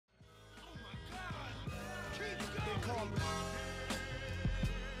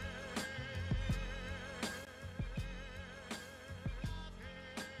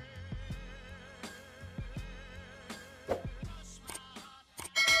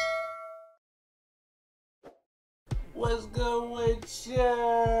What's good with you,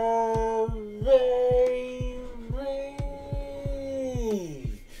 baby?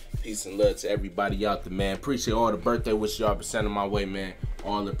 Peace and love to everybody out there, man. Appreciate all the birthday wishes y'all been sending my way, man.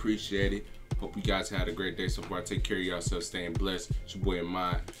 All appreciate it. Hope you guys had a great day so far. Take care of yourselves, staying blessed. It's your boy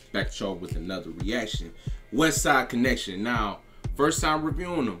Ahmad, back at y'all with another reaction. Westside Connection. Now, first time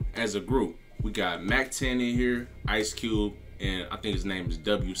reviewing them as a group. We got Mac 10 in here, Ice Cube, and I think his name is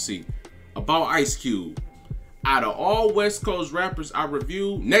WC. About Ice Cube, out of all West Coast rappers I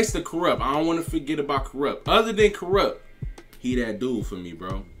reviewed, next to Corrupt, I don't want to forget about Corrupt. Other than Corrupt, he that dude for me,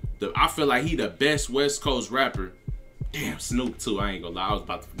 bro. I feel like he the best West Coast rapper. Damn, Snoop too, I ain't gonna lie, I was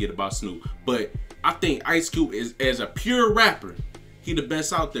about to forget about Snoop. But I think Ice Cube is, as a pure rapper, he the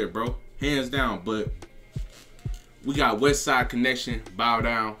best out there, bro. Hands down. But we got Westside Connection, Bow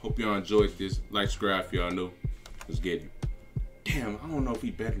Down. Hope y'all enjoyed this. Like, subscribe if y'all new. Let's get it. Damn, I don't know if he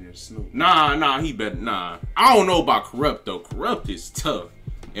better than Snoop. Nah, he better. Nah, I don't know about Corrupt though. Corrupt is tough,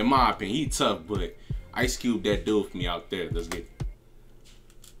 in my opinion. He tough, but Ice Cube that dude for me out there. Let's get it.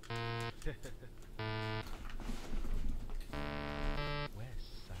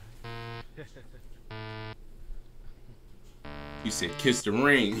 You said kiss the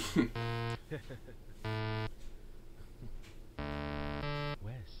ring.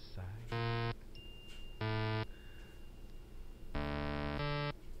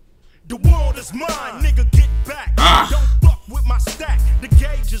 The world is mine, nigga, get back. Don't fuck with my stack, the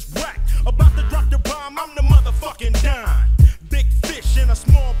gauge is whack. About to drop the bomb, I'm the motherfucking dime. Big fish in a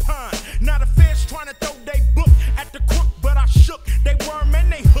small pond. Not a fish trying to throw they book at the crook, but I shook. They worm and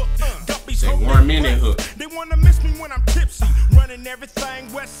they hook. Guppies they worm and they hook. They wanna miss me when I'm tipsy. Running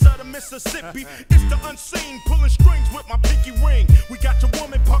everything west of the Mississippi. It's the unseen, pulling strings with my pinky ring. We got your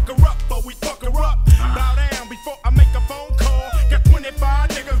woman pucker up, but we fuck her up. Bow down before I make a phone call. Got 25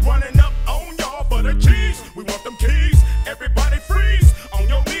 niggas running up on y'all for the cheese. We want them keys. Everybody freeze on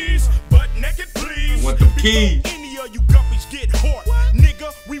your knees, butt naked, please. Want them keys. Any of you guppies get hard,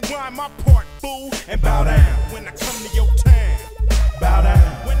 nigga. Rewind my part, fool, and bow down when I come to your town. Bow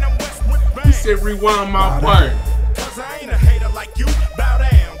down when I'm Westwood Band. He said rewind my part. Cause I ain't a hater like you. Bow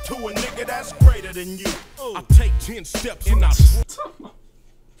down to a nigga that's greater than you. I take 10 steps and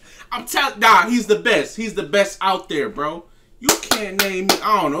I'm telling, nah, he's the best. He's the best out there, bro. You can't name me.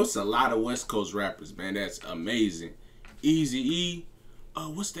 I don't know. It's a lot of West Coast rappers, man. That's amazing. Eazy-E.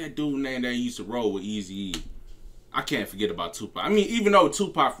 What's that dude name that used to roll with Eazy-E? I can't forget about Tupac. I mean, even though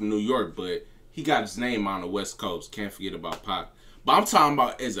Tupac from New York, but he got his name on the West Coast. Can't forget about Pac. But I'm talking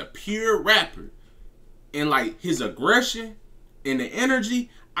about as a pure rapper. And like his aggression and the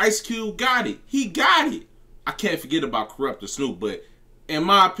energy, Ice Cube got it. He got it. I can't forget about Corrupt or Snoop, but in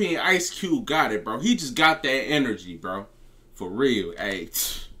my opinion, Ice Cube got it, bro. He just got that energy, bro. For real. Hey,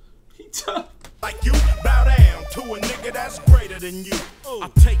 he tough. Like you, bow down to a nigga that's greater than you. I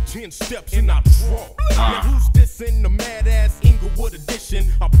take 10 steps and I draw. Now who's this in the mad ass Inglewood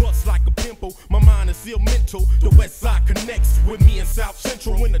edition? I bust like a pimple, my mind is ill mental. The West Side connects with me in South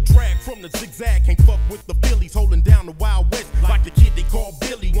Central. When the drag from the zigzag can't fuck with the Phillies, holding down the Wild West like the kid they call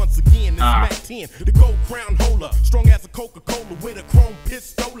Billy. Once again, it's Mac 10, the gold crown holder, strong as a Coca-Cola with a chrome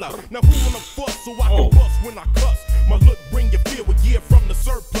pistola. Now who wanna fuss so I can bust when I cuss? My look bring you fear with gear from the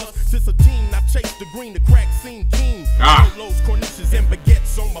surplus. Since a teen, I chase the green, the crack scene king. Lows, cornices, and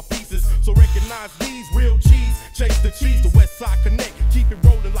baguettes on my pieces. So recognize these real cheese. Chase the cheese, the West Side connect. Keep it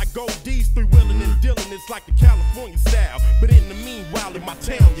rolling like gold D's. Three-wheeling and dealing, it's like the California style. But in the meanwhile, in my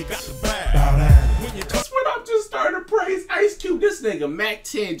town, you got to bow. When you That's when I'm just starting to praise Ice Cube. This nigga Mac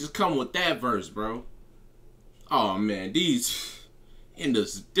 10 just come with that verse, bro. Oh man, these in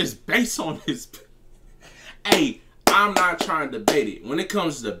this bass on this. Hey, I'm not trying to debate it. When it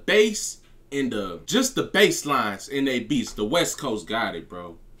comes to the bass and just the bass lines in they beats, the West Coast got it,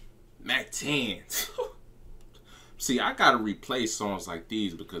 bro. Mac 10. See, I gotta replay songs like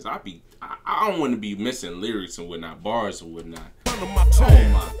these because I don't want to be missing lyrics and whatnot, bars and whatnot. Oh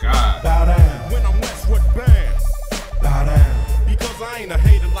my God. Bow down when I'm Westwood Band. Bow down because I ain't a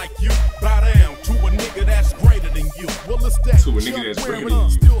hater like you. Bow down to a nigga that's greater than you. Well, it's that to a nigga that's greater than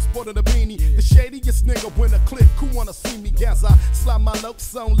you. Still sporting a beanie. The shadiest nigga when a click. Who wanna see me gas? I slide my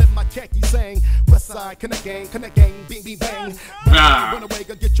notes on, let my khaki sing. Westside, connect gang, bing, bing, bang. Run away,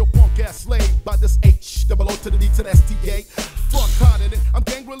 go get your punk ass slayed by this H, double O to the D to the STA. Fuck harder than I'm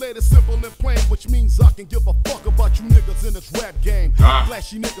gang related, simple and plain, which means I can give a fuck about you niggas in this rap game.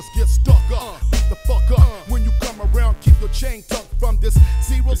 Flashy niggas get stuck up, beat the fuck up. When you come around, keep your chain tucked from this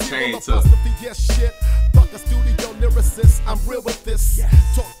 0-0 apostrophe, yes shit. Fuck a studio lyricist, I'm real with this.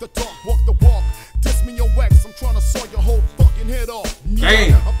 Talk the talk, walk the walk. Diss me your wax, I'm trying to saw your whole fucking head off.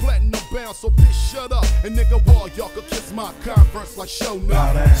 Damn. I'm platinum bounds, so bitch shut up. And nigga, wall y'all could kiss my converse like show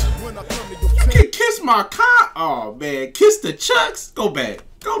now. When I come to your You can kiss my oh man, kiss the chucks. Go back.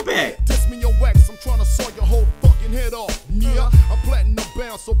 Go back. Diss me your wax, I'm tryna saw your whole fucking head off. Yeah, I'm platinum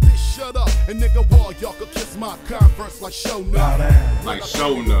bound, so bitch shut up. And nigga, wall y'all could kiss my converse like show now. Like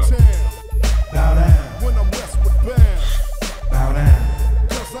show now. Bow down. When I'm westward bound. Bow down.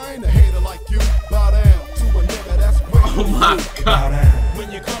 Cause I ain't a hater like you. Bow down to a nigga that's great. Oh my God.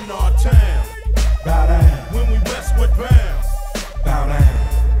 When you come to our town. Bow down. When we westward bound. Bow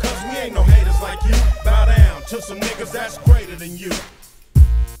down. Cause we ain't no haters like you. Bow down to some niggas that's greater than you.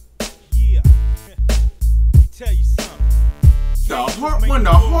 Yeah. Tell you something. One of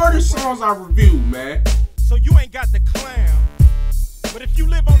the hardest songs I reviewed, man. So you ain't got the clown. But if you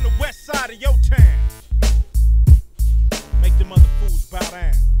live on the west side of your town, make them other fools bow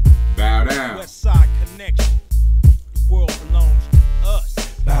down. Bow down. Westside connection. The world belongs to us.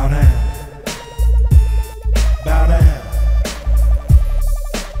 Bow down. Bow down.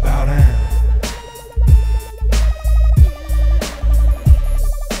 Bow down.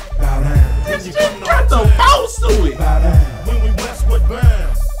 Bow down. This shit got the bounce to it. Bow down. When we westward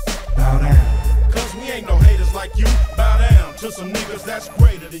bound. Bow down. Cause we ain't no haters like you. Bow down to some niggas that's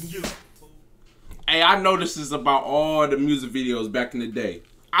greater than you. Hey, I noticed this about all the music videos back in the day.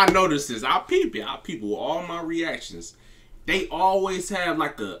 I noticed this. I peep it. I peep with all my reactions. They always have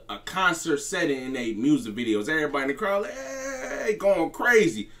like a concert setting in their music videos. Everybody in the crowd, like, hey, going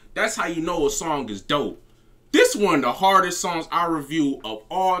crazy. That's how you know a song is dope. This one of the hardest songs I review of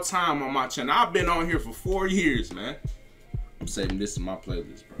all time on my channel. I've been on here for 4 years, man. I'm saving this in my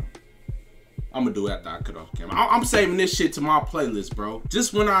playlist, bro. I'm gonna do it after I cut off the camera. I'm saving this shit to my playlist, bro.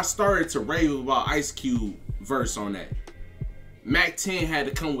 Just when I started to rave about Ice Cube verse on that, Mac 10 had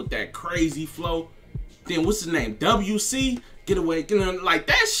to come with that crazy flow. Then what's his name? WC? Get away, get on, like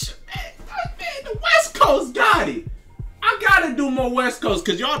that shit. Man, the West Coast got it. I gotta do more West Coast,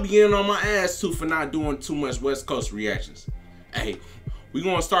 cause y'all be getting on my ass too for not doing too much West Coast reactions. Hey, we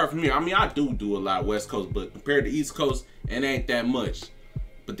gonna start from here. I mean, I do a lot of West Coast, but compared to East Coast, it ain't that much.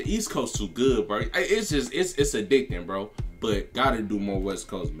 But the East Coast too good, bro. It's just, it's addicting, bro. But gotta do more West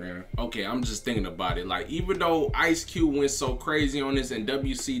Coast, man. Okay, I'm just thinking about it. Like, even though Ice Cube went so crazy on this and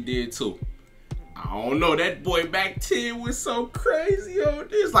WC did too, I don't know, that boy Mac 10 was so crazy on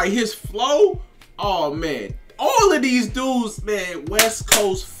this. Like, his flow, oh man. All of these dudes, man, West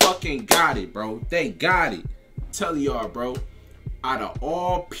Coast fucking got it, bro. They got it. Tell y'all, bro. Out of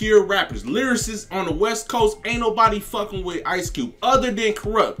all pure rappers, lyricists on the West Coast, ain't nobody fucking with Ice Cube other than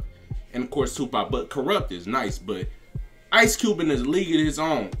Corrupt. And of course Tupac, but Corrupt is nice, but Ice Cube in his league of his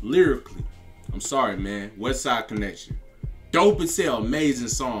own, lyrically. I'm sorry, man. Westside Connection. Dope as hell, amazing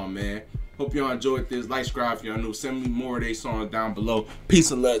song, man. Hope y'all enjoyed this. Like, subscribe if y'all new. Send me more of their songs down below.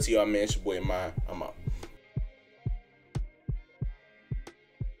 Peace and love to y'all, man. It's your boy Ahmad. I'm out.